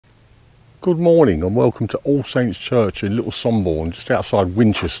Good morning and welcome to All Saints Church in Little Somborne, just outside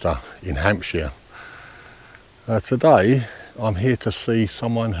Winchester in Hampshire. Today I'm here to see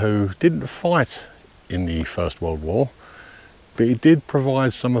someone who didn't fight in the First World War, but he did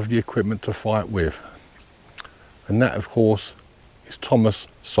provide some of the equipment to fight with. And that, of course, is Thomas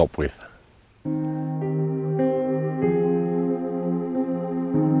Sopwith.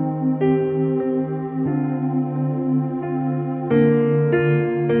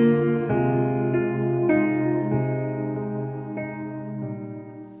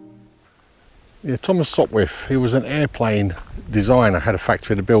 Yeah, Thomas Sopwith, he was an airplane designer, had a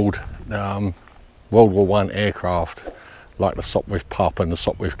factory to build World War I aircraft like the Sopwith Pup and the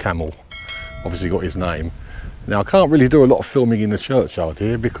Sopwith Camel. Obviously got his name. Now I can't really do a lot of filming in the churchyard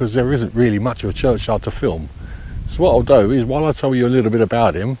here because there isn't really much of a churchyard to film. So what I'll do is, while I tell you a little bit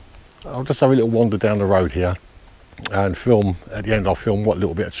about him, I'll just have a little wander down the road here and film. At the end I'll film what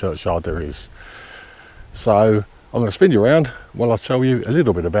little bit of churchyard there is. So I'm going to spin you around while I tell you a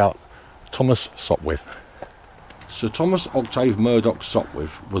little bit about Thomas Sopwith. Sir Thomas Octave Murdoch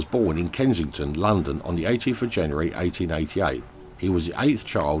Sopwith was born in Kensington, London on the 18th of January 1888. He was the 8th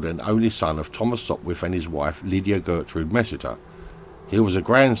child and only son of Thomas Sopwith and his wife Lydia Gertrude Messiter. He was a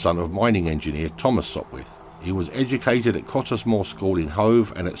grandson of mining engineer Thomas Sopwith. He was educated at Cottesmore School in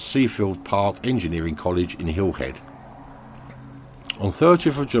Hove and at Seafield Park Engineering College in Hillhead. On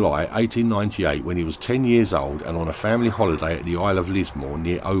 30th of July 1898, when he was 10 years old and on a family holiday at the Isle of Lismore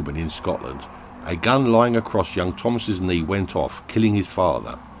near Oban in Scotland, a gun lying across young Thomas's knee went off, killing his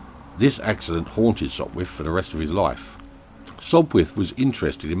father. This accident haunted Sopwith for the rest of his life. Sopwith was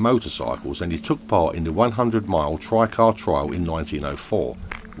interested in motorcycles and he took part in the 100-mile tri-car trial in 1904,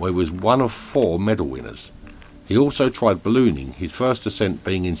 where he was one of 4 medal winners. He also tried ballooning, his first ascent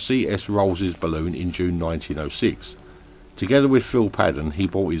being in C.S. Rolls's balloon in June 1906. Together with Phil Paddon, he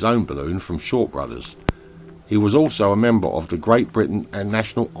bought his own balloon from Short Brothers. He was also a member of the Great Britain and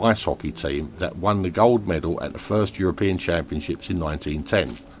national ice hockey team that won the gold medal at the first European Championships in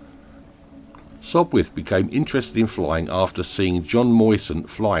 1910. Sopwith became interested in flying after seeing John Moisant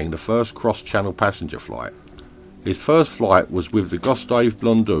flying the first cross-channel passenger flight. His first flight was with the Gustave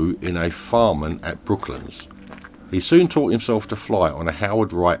Blondeau in a Farman at Brooklands. He soon taught himself to fly on a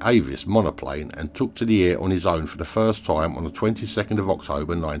Howard Wright Avis monoplane and took to the air on his own for the first time on the 22nd of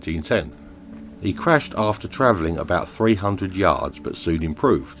October 1910. He crashed after travelling about 300 yards but soon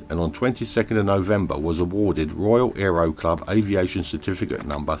improved, and on 22nd of November was awarded Royal Aero Club Aviation Certificate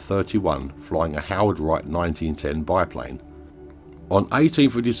number 31, flying a Howard Wright 1910 biplane. On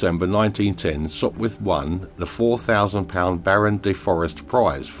 18th of December 1910, Sopwith won the £4,000 Baron de Forest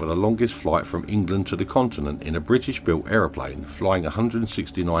prize for the longest flight from England to the continent in a British-built aeroplane, flying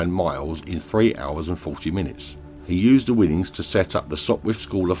 169 miles in 3 hours and 40 minutes. He used the winnings to set up the Sopwith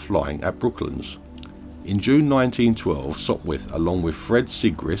School of Flying at Brooklands. In June 1912, Sopwith, along with Fred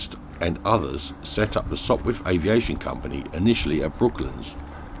Sigrist and others, set up the Sopwith Aviation Company, initially at Brooklands.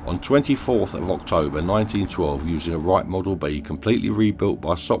 On 24th of October 1912, using a Wright Model B completely rebuilt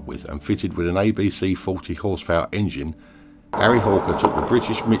by Sopwith and fitted with an ABC 40 horsepower engine, Harry Hawker took the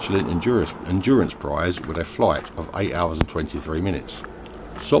British Michelin Endurance Prize with a flight of 8 hours and 23 minutes.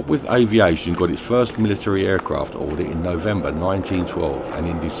 Sopwith Aviation got its first military aircraft order in November 1912 and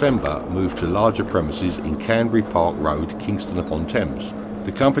in December moved to larger premises in Canbury Park Road, Kingston upon Thames.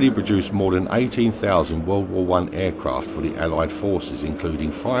 The company produced more than 18,000 World War I aircraft for the Allied forces,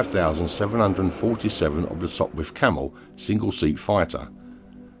 including 5,747 of the Sopwith Camel single-seat fighter.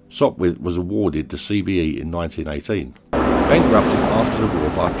 Sopwith was awarded the CBE in 1918. Bankrupted after the war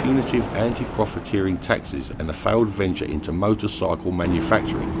by punitive anti-profiteering taxes and a failed venture into motorcycle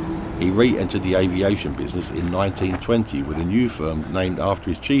manufacturing, he re-entered the aviation business in 1920 with a new firm named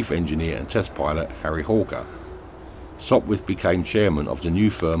after his chief engineer and test pilot, Harry Hawker. Sopwith became chairman of the new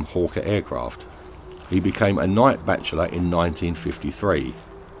firm Hawker Aircraft. He became a Knight Bachelor in 1953.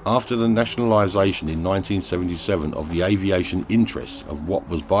 After the nationalisation in 1977 of the aviation interests of what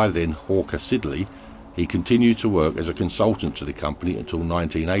was by then Hawker Siddeley, he continued to work as a consultant to the company until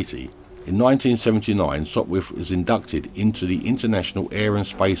 1980. In 1979, Sopwith was inducted into the International Air and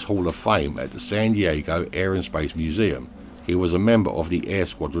Space Hall of Fame at the San Diego Air and Space Museum. He was a member of the Air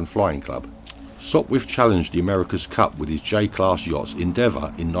Squadron Flying Club. Sopwith challenged the America's Cup with his J-class yachts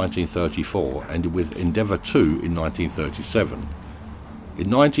Endeavour in 1934 and with Endeavour II in 1937. In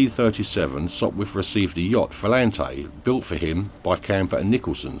 1937, Sopwith received the yacht Falante, built for him by Camper and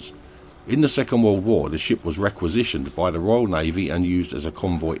Nicholson's. In the Second World War, the ship was requisitioned by the Royal Navy and used as a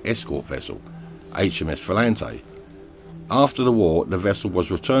convoy escort vessel, HMS Falante. After the war, the vessel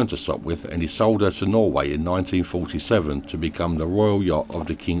was returned to Sopwith and he sold her to Norway in 1947 to become the royal yacht of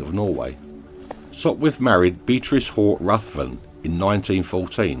the King of Norway. Sopwith married Beatrice Hort Ruthven in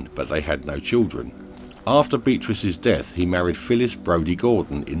 1914, but they had no children. After Beatrice's death, he married Phyllis Brodie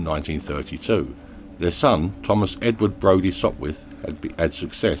Gordon in 1932. Their son, Thomas Edward Brodie Sopwith, had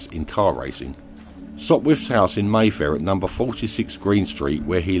success in car racing. Sopwith's house in Mayfair at number 46 Green Street,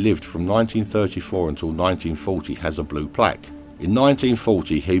 where he lived from 1934 until 1940, has a blue plaque. In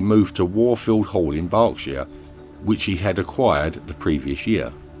 1940 he moved to Warfield Hall in Berkshire, which he had acquired the previous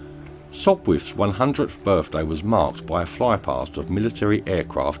year. Sopwith's 100th birthday was marked by a flypast of military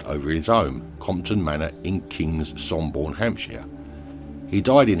aircraft over his home, Compton Manor in Kings Somborne, Hampshire. He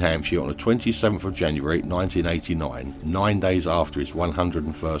died in Hampshire on the 27th of January 1989, 9 days after his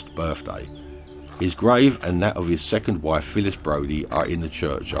 101st birthday. His grave and that of his second wife Phyllis Brodie are in the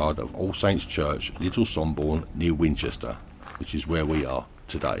churchyard of All Saints Church, Little Somborne, near Winchester, which is where we are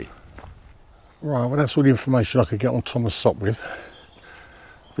today. Right, well, that's all the information I could get on Thomas Sopwith.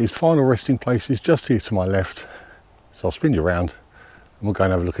 But his final resting place is just here to my left, so I'll spin you around and we'll go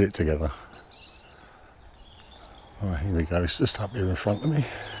and have a look at it together. Right, here we go, it's just up here in front of me.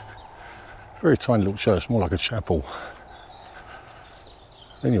 Very tiny little church, more like a chapel.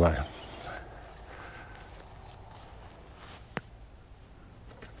 Anyway,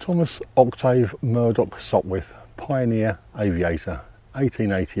 Thomas Octave Murdoch Sopwith, pioneer aviator,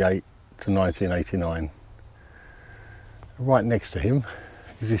 1888 to 1989. Right next to him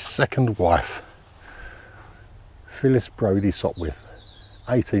is his second wife, Phyllis Brodie Sopwith,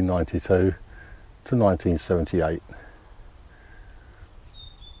 1892 to 1978.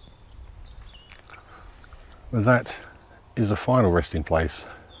 And that is the final resting place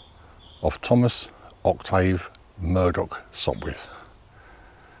of Thomas Octave Murdoch Sopwith,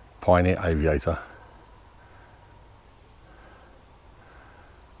 pioneer aviator.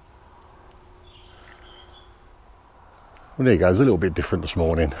 Well, there you go, it's a little bit different this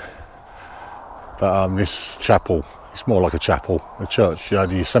morning, but this chapel, it's more like a chapel. The church,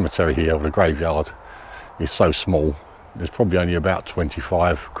 the cemetery here, or the graveyard, is so small. There's probably only about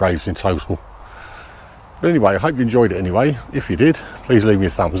 25 graves in total. But anyway, I hope you enjoyed it anyway. If you did, please leave me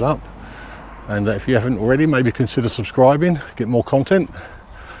a thumbs up. And if you haven't already, maybe consider subscribing, get more content.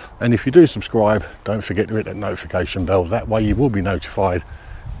 And if you do subscribe, don't forget to hit that notification bell. That way you will be notified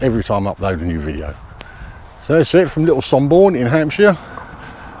every time I upload a new video. So that's it from Little Somborne in Hampshire.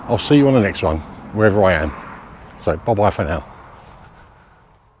 I'll see you on the next one, wherever I am. So bye bye for now.